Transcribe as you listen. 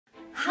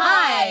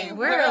Hi,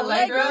 we're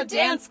Allegro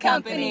Dance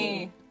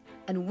Company.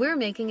 And we're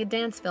making a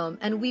dance film,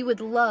 and we would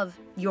love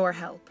your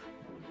help.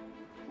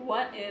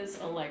 What is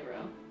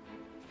Allegro?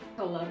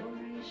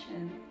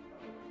 Collaboration.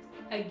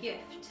 A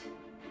gift.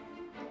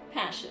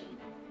 Passion.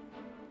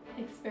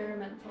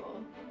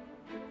 Experimental.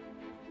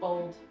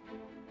 Bold.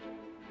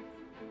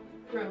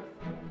 Growth.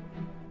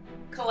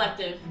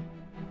 Collective.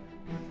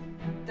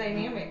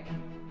 Dynamic.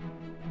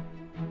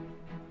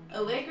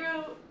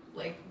 Allegro,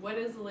 like, what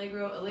is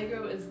Allegro?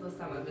 Allegro is the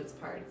sum of its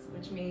parts,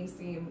 which may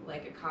seem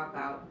like a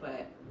cop-out,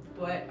 but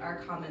what our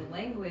common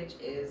language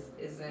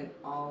isn't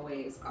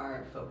always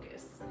our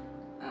focus.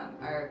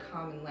 Our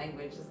common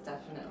language is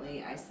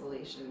definitely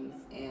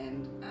isolations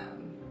and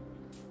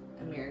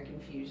American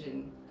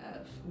fusion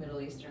of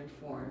Middle Eastern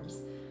forms,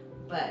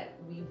 but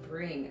we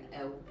bring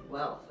a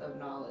wealth of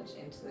knowledge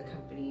into the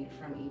company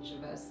from each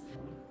of us.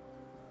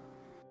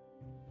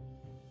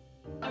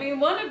 I mean,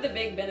 one of the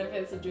big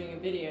benefits of doing a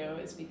video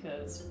is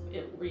because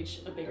it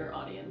reached a bigger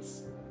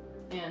audience.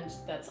 And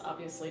that's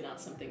obviously not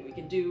something we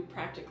can do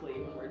practically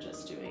when we're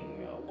just doing,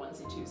 you know,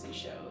 onesie-twosie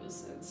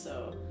shows. And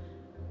so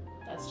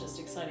that's just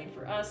exciting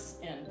for us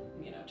and,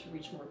 you know, to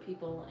reach more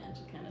people and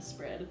to kind of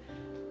spread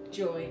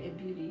joy and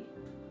beauty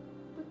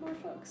with more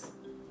folks.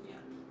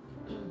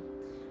 Yeah.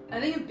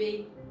 I think a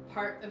big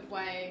part of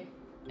why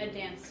a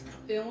dance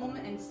film,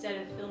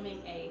 instead of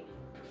filming a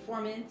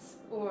performance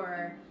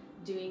or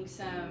doing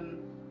some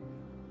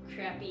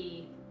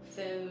crappy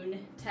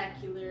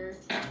phone-tacular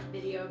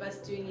video of us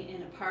doing it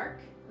in a park,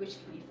 which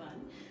can be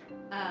fun.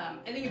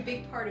 I think a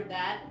big part of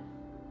that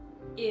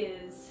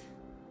is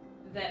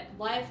that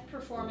live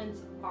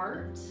performance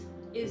art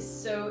is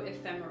so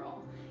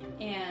ephemeral,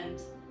 and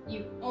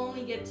you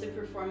only get to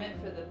perform it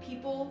for the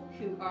people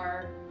who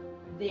are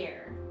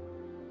there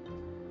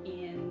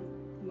in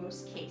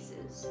most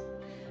cases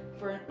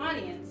for an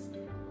audience,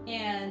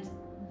 and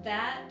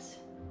that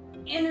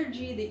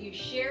energy that you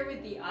share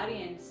with the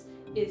audience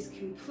is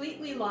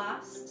completely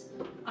lost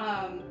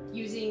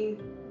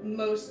using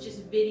most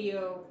just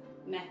video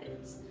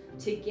methods.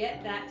 To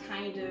get that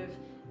kind of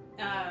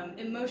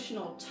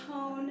emotional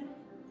tone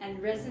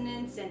and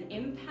resonance and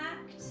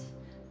impact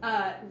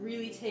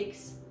really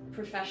takes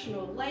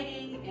professional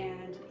lighting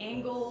and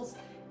angles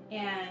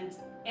and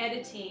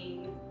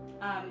editing.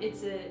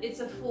 It's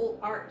a full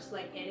art.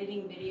 Like,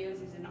 editing videos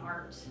is an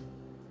art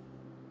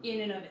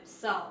in and of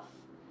itself.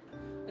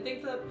 I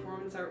think the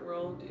performance art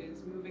world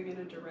is moving in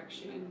a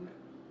direction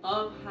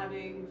of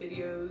having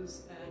videos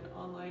and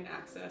online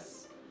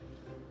access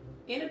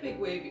in a big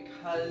way,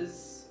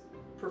 because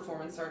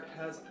performance art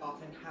has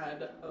often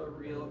had a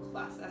real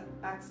class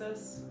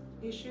access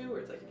issue,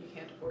 where it's like, if you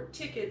can't afford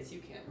tickets,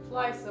 you can't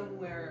fly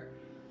somewhere,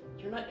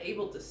 you're not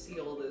able to see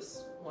all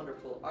this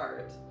wonderful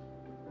art.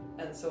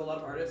 And so a lot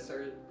of artists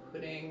are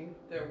putting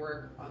their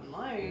work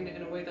online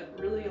in a way that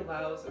really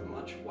allows a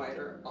much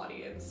wider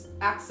audience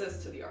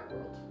access to the art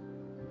world.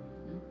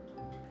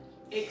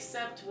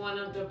 Except one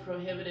of the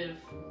prohibitive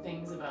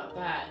things about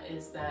that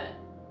is that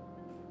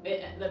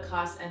the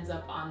cost ends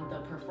up on the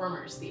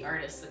performers, the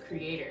artists, the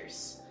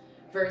creators,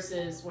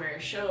 versus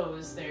where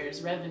shows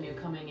there's revenue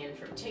coming in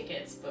from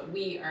tickets, but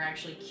we are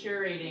actually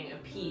curating a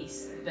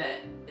piece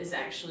that is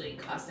actually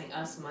costing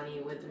us money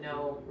with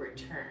no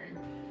return.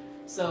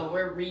 So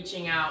we're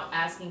reaching out,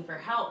 asking for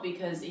help,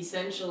 because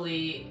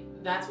essentially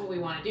that's what we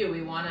want to do.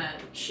 We want to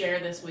share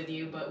this with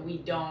you, but we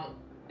don't,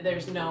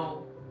 there's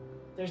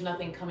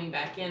nothing coming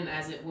back in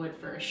as it would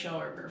for a show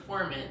or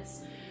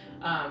performance.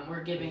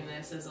 We're giving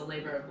this as a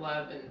labor of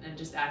love and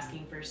just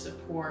asking for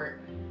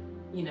support,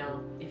 you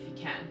know, if you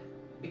can,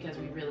 because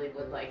we really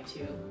would like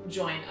to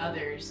join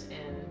others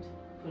in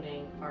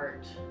putting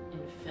art in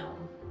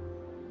film.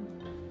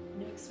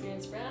 New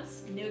experience for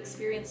us, new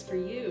experience for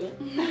you.